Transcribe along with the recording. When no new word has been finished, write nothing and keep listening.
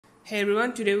Hey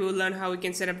everyone, today we will learn how we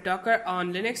can set up Docker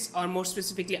on Linux, or more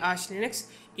specifically Arch Linux.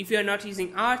 If you are not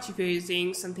using Arch, if you're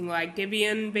using something like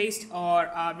Debian based or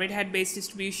Red Hat based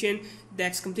distribution,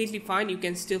 that's completely fine. You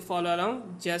can still follow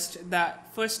along. Just the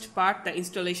first part, the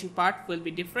installation part, will be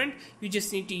different. You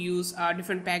just need to use a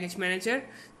different package manager.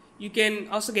 You can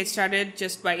also get started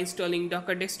just by installing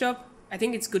Docker Desktop. I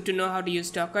think it's good to know how to use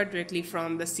Docker directly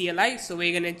from the CLI, so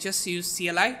we're gonna just use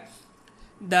CLI.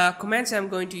 The commands I'm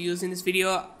going to use in this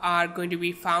video are going to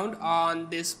be found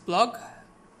on this blog.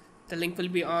 The link will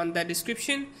be on the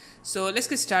description. So let's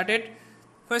get started.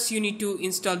 First, you need to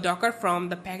install Docker from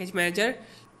the package manager.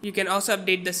 You can also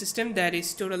update the system, that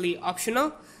is totally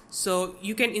optional. So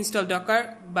you can install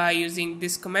Docker by using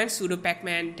this command sudo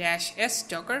pacman-s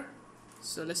docker.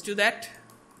 So let's do that.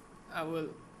 I will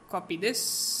copy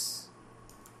this.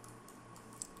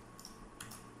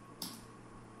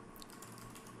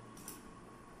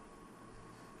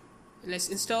 Let's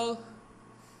install,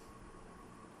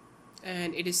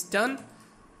 and it is done.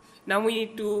 Now we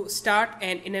need to start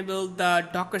and enable the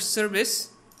Docker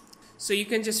service. So you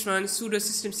can just run sudo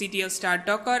systemctl start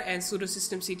docker and sudo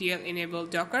systemctl enable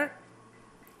docker,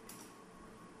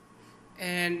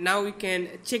 and now we can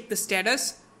check the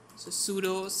status. So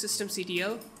sudo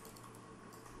systemctl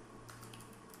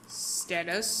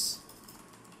status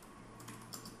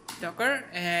docker,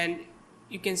 and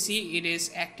you can see it is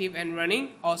active and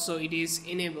running. Also, it is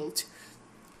enabled.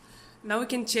 Now we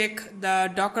can check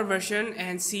the Docker version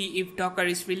and see if Docker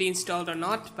is really installed or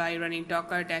not by running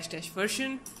docker --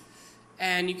 version,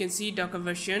 and you can see Docker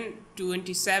version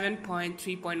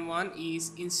 27.3.1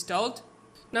 is installed.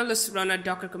 Now let's run a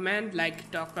Docker command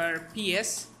like docker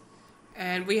ps,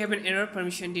 and we have an error,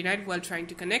 permission denied, while trying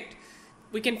to connect.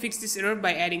 We can fix this error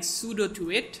by adding sudo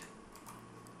to it,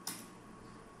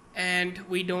 and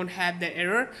we don't have the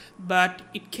error, but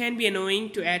it can be annoying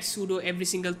to add sudo every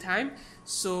single time.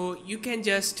 So you can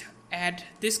just add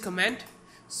this command,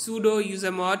 sudo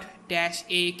usermod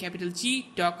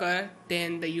 -a docker,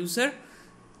 then the user.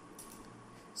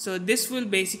 So this will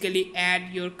basically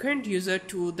add your current user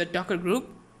to the Docker group.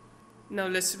 Now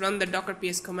let's run the docker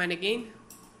ps command again,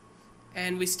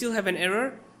 and we still have an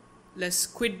error. Let's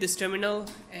quit this terminal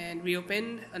and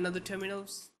reopen another terminal,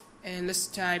 and let's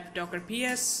type docker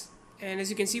ps, and as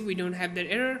you can see, we don't have that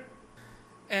error.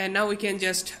 And now we can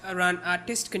just run a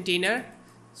test container.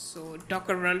 So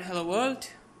docker run hello world,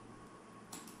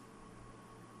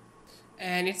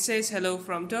 and it says hello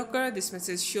from Docker. This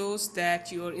message shows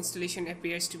that your installation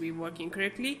appears to be working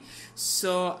correctly.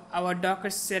 So our Docker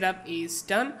setup is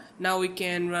done. Now we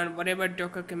can run whatever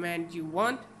Docker command you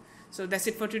want. So that's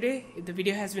it for today. If the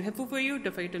video has been helpful for you,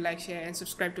 don't forget to like, share and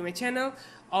subscribe to my channel.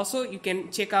 Also, you can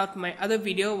check out my other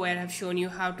video where I have shown you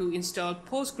how to install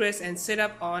Postgres and set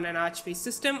up on an Arch-based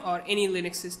system or any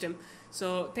Linux system.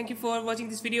 So thank you for watching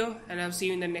this video, and I'll see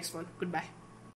you in the next one. Goodbye.